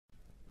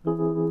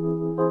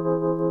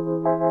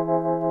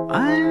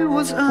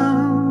was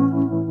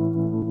out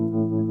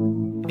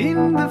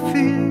in the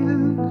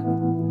field,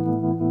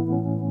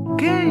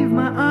 gave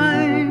my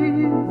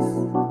eyes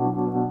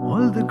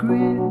all the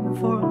green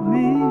for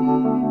me.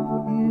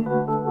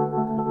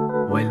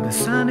 While the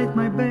sun at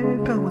my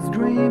back, I was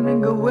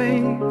dreaming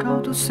awake how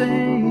to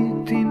say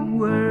it in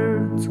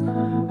words,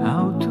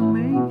 how to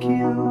make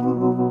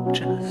you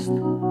just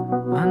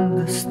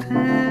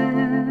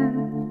understand.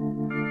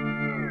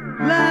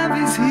 Love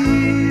is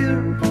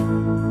here,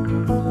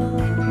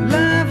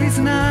 love is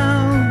now.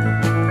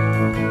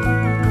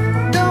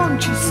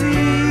 Don't you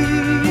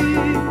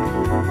see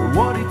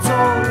what it's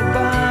all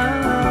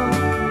about?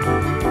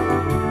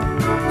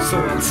 So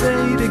I'll say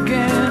it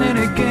again and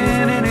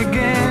again and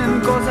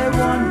again, 'cause I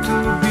want to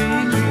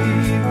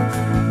believe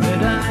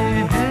that I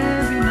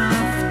have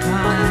enough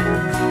time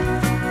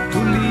to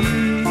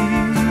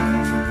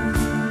live.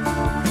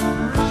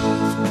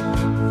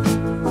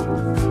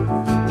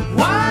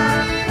 Why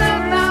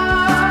not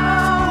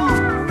now?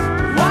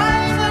 Why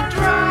not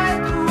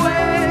right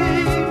away?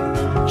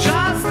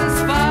 Just as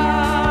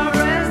far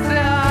as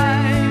the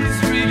eyes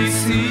really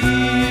see.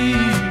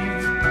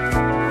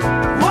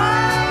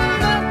 Why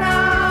not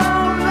now?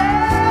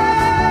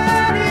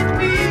 Let it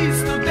be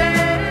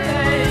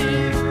today.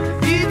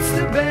 It's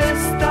the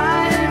best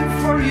time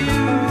for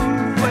you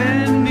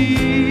and me.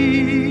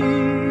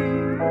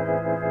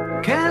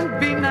 Can't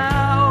be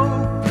now,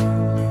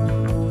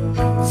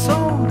 so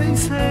they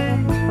say.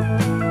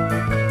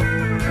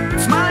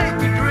 It's my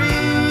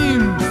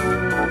dream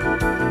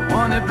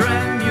on a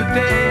brand new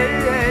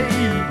day.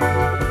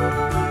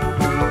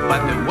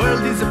 But the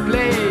world is a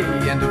play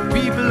and the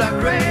people are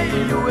gray.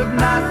 You have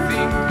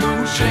nothing to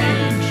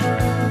change.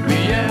 We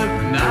have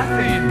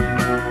nothing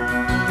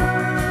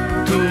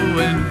to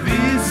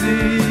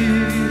envisage.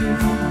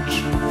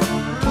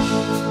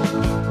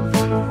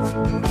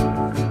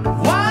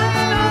 Why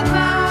not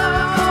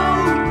now?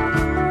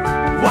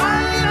 Why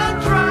not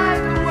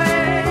right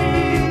away?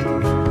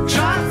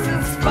 Just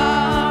as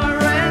far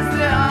as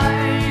the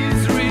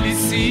eyes really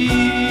see.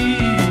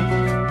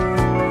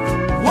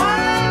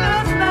 Why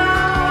not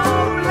now?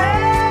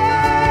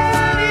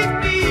 Let it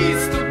be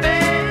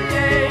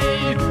today.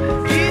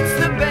 It's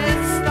the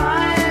best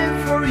time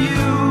for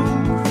you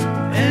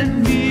and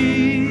me.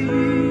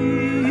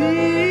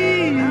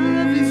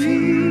 Love is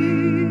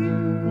here,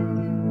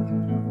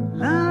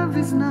 love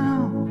is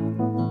now.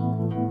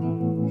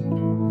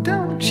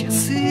 Don't you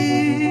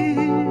see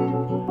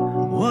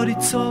what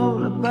it's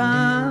all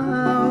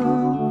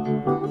about?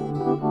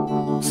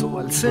 So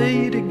I'll say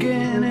it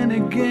again and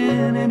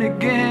again and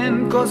again,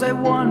 'cause I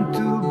want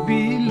to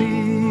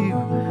believe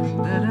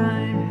that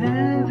I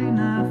have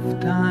enough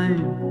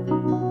time